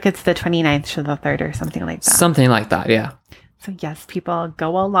 I feel like it's the 29th to the 3rd or something like that. Something like that, yeah. So yes, people,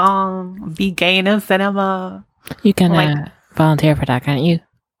 go along, be gay in a cinema. You can volunteer for that, can't you?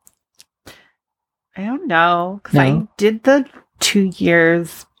 I don't know, because I did the 2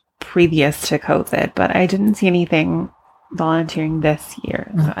 years previous to COVID, but I didn't see anything volunteering this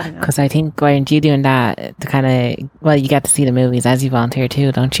year. So I don't know. Because I think, weren't you doing that to kind of, you get to see the movies as you volunteer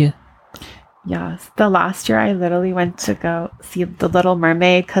too, don't you? Yes. The last year I literally went to go see The Little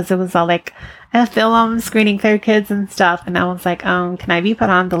Mermaid because it was all like a film screening for kids and stuff. And I was like, can I be put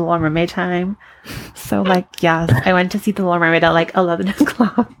on The Little Mermaid time? So like, yes, I went to see The Little Mermaid at like 11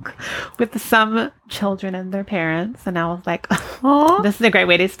 o'clock with some children and their parents. And I was like, oh, this is a great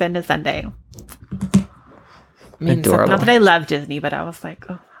way to spend a Sunday. Adorable. Not that I love Disney, but I was like,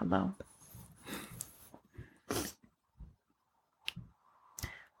 oh, hello.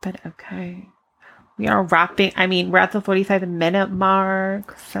 But okay. We are wrapping. I mean, we're at the 45-minute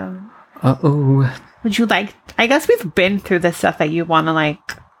mark. So, would you like? I guess we've been through the stuff that you want to like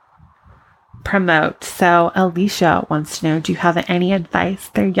promote. So, Alicia wants to know: do you have any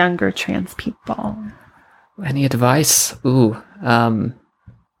advice for younger trans people? Any advice?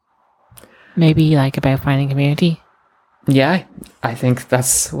 Maybe like about finding community. Yeah, I think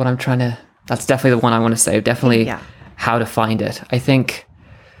that's what I'm trying to. That's definitely the one I want to say. Definitely how to find it. I think.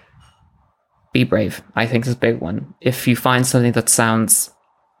 Be brave. I think is a big one. If you find something that sounds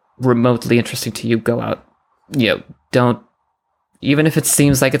remotely interesting to you, go out. Don't, even if it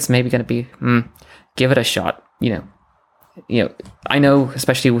seems like it's maybe going to be, give it a shot. I know,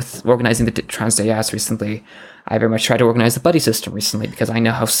 especially with organizing the Trans Day Ass recently, I very much tried to organize the buddy system recently because I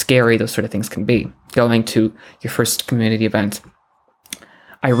know how scary those sort of things can be. Going to your first community event,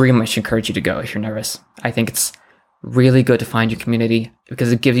 I really much encourage you to go if you're nervous. I think it's really good to find your community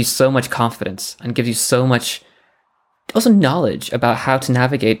because it gives you so much confidence and gives you so much also knowledge about how to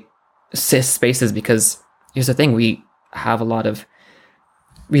navigate cis spaces, because here's the thing, we've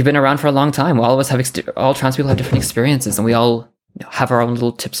been around for a long time. All of us have all trans people have different experiences, and we all have our own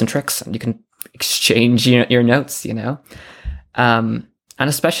little tips and tricks, and you can exchange your notes, and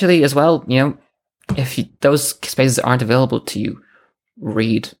especially as well, if those spaces aren't available to you,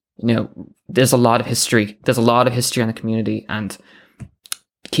 read. There's a lot of history. There's a lot of history in the community, and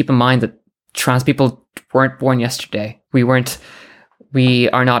keep in mind that trans people weren't born yesterday. We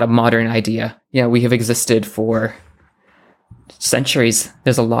are not a modern idea. We have existed for centuries.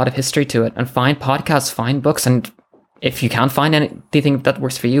 There's a lot of history to it, and find podcasts, find books, and if you can't find anything that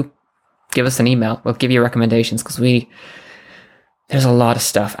works for you, give us an email. We'll give you recommendations, because there's a lot of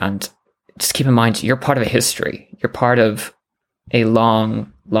stuff, and just keep in mind, you're part of a history. You're part of a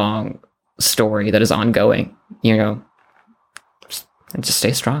long story that is ongoing, and just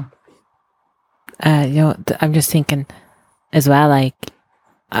stay strong. I'm just thinking as well, like,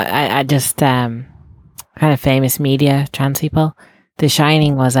 I just, kind of famous media trans people. The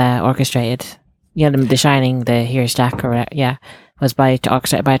Shining was orchestrated. The Shining, the Here's Jack, was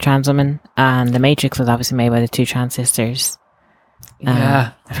orchestrated by a trans woman, and The Matrix was obviously made by the two trans sisters.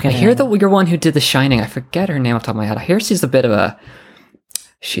 I hear that you're one who did The Shining. I forget her name off the top of my head. I hear she's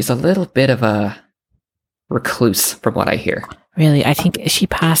a little bit of a recluse, from what I hear. Really? I think she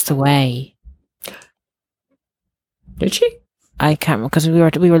passed away. Did she? I can't remember, because we were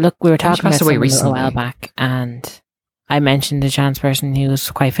talking about away someone recently. a while back, and I mentioned a trans person who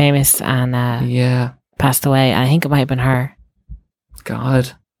was quite famous and passed away. And I think it might have been her.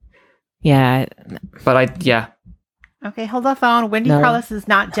 God. Yeah. But Okay, hold the phone. Wendy Carlos is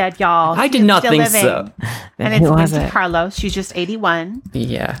not dead, y'all. I did not think so. And it's Wendy Carlos. She's just 81.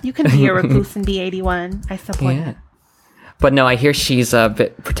 Yeah. You can be a recluse and be 81. I support it. But no, I hear she's a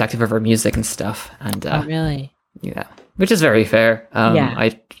bit protective of her music and stuff. And oh, really? Yeah. Which is very fair.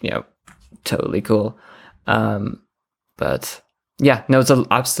 Totally cool. But yeah, no, it's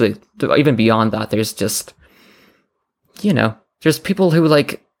absolutely, even beyond that, there's just, there's people who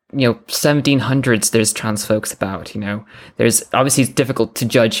 1700s, there's trans folks about, there's obviously it's difficult to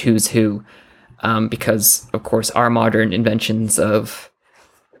judge who's who, because of course our modern inventions of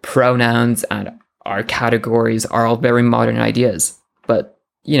pronouns and our categories are all very modern ideas. But,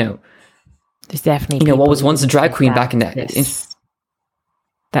 there's definitely, what was once a drag queen back in the,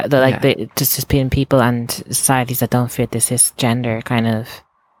 just being people and societies that don't fit the cisgender kind of,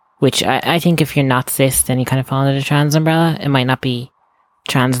 which I think if you're not cis, then you kind of fall under the trans umbrella. It might not be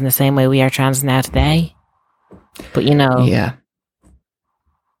trans in the same way we are trans now today, but yeah,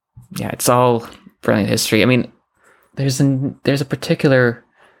 it's all brilliant history. I mean, there's a particular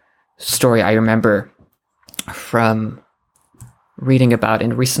story I remember from reading about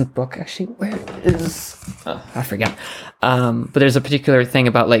in a recent book. Actually, where is I forget, but there's a particular thing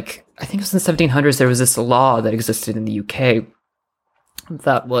about, I think it was in the 1700s, there was this law that existed in the UK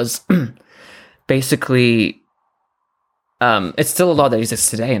that was basically it's still a law that exists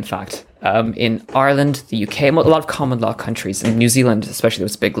today, in fact. In Ireland, the UK, a lot of common law countries, in New Zealand especially, there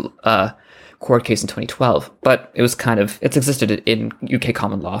was a big court case in 2012. But it was it's existed in UK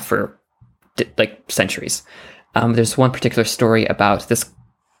common law for centuries. There's one particular story about this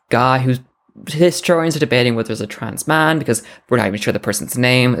guy who historians are debating whether there's a trans man because we're not even sure the person's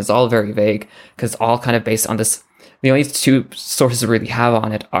name. It's all very vague because it's all kind of based on this. The only two sources we really have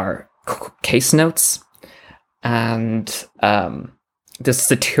on it are case notes and this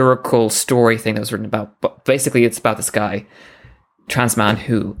satirical story thing that was written about. But basically, it's about this guy, trans man,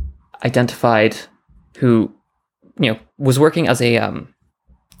 who identified, who was working as a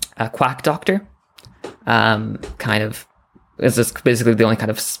quack doctor. Kind of is this basically the only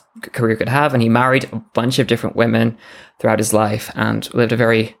kind of career he could have, and he married a bunch of different women throughout his life and lived a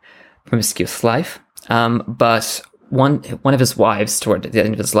very promiscuous life. But one of his wives toward the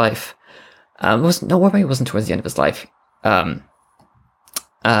end of his life it wasn't towards the end of his life.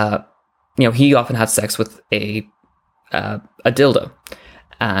 He often had sex with a dildo,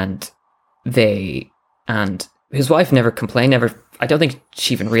 and his wife never complained. I don't think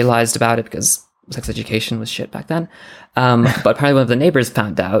she even realized about it because sex education was shit back then. But apparently one of the neighbors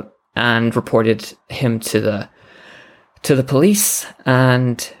found out and reported him to the police,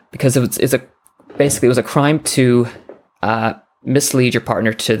 and because it was a crime to mislead your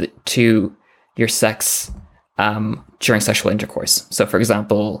partner to your sex during sexual intercourse. So, for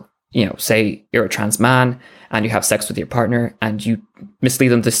example, say you're a trans man and you have sex with your partner, and you mislead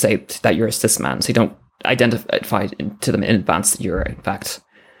them to say that you're a cis man, so you don't identify to them in advance that you're in fact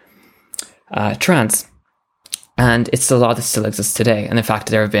trans. And it's a law that still exists today. And in fact,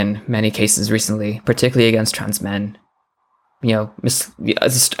 there have been many cases recently, particularly against trans men. The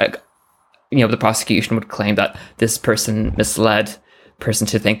prosecution would claim that this person misled person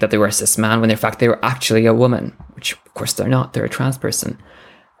to think that they were a cis man when in fact they were actually a woman, which of course they're not. They're a trans person.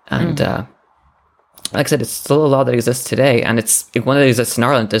 And like I said, it's still a law that exists today, and it's one that exists in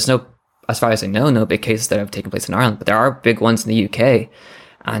Ireland. There's no, as far as I know, no big cases that have taken place in Ireland, but there are big ones in the UK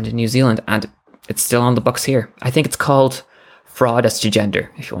and in New Zealand, and it's still on the books here. I think it's called fraud as to gender,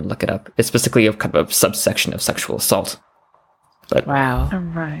 if you want to look it up. It's basically a kind of a subsection of sexual assault. But wow. All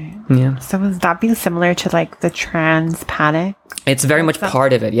right. Yeah. So would that be similar to like the trans panic? It's very much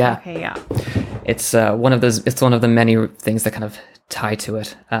part of it, yeah. Okay, yeah. It's one of the many things that kind of tie to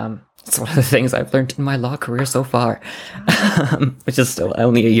it. It's one of the things I've learned in my law career so far, which is still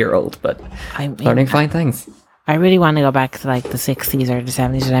only a year old, but I'm learning fine things. I really want to go back to like the 60s or the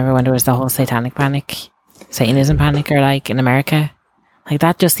 70s or whatever, when there was the whole satanic panic, Satanism panic, or like in America. Like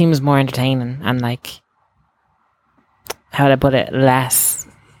that just seems more entertaining and like, how would I put it, less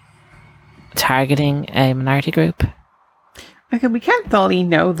targeting a minority group. Okay, we can't fully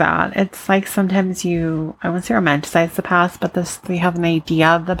know that. It's like sometimes I wouldn't say romanticize the past, but we have an idea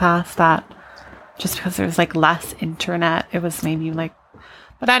of the past that just because there's like less internet, it was maybe like,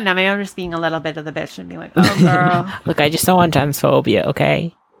 but I don't know, maybe I'm just being a little bit of the bitch and being like, oh girl. Look, I just don't want transphobia,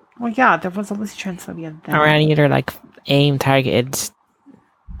 okay? Well, yeah, there was always transphobia then. Or any other like targeted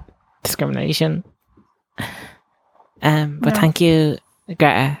discrimination. But thank you,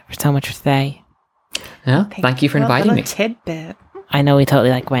 Greta, for so much for today. Yeah, thank you for inviting me. Tidbit. I know we totally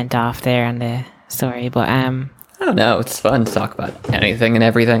like went off there on the story, but I don't know. It's fun to talk about anything and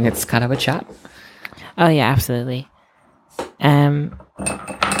everything. It's kind of a chat. Oh yeah, absolutely. Thank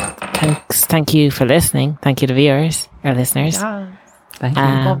you for listening. Thank you to viewers or listeners. Yeah. Thank you.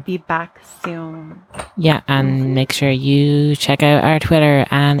 We'll be back soon. Yeah, and make sure you check out our Twitter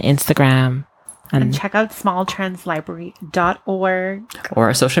and Instagram. And check out smalltranslibrary.org. Or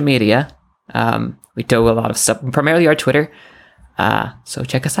our social media. We do a lot of stuff, primarily our Twitter. So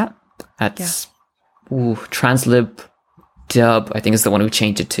check us out. That's Translib Dub, I think is the one we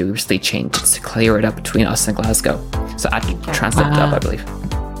changed it to. We recently changed it to clear it up between us and Glasgow. So at Translib Dub, I believe.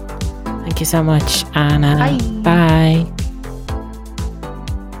 Thank you so much, Anna. Bye. Bye.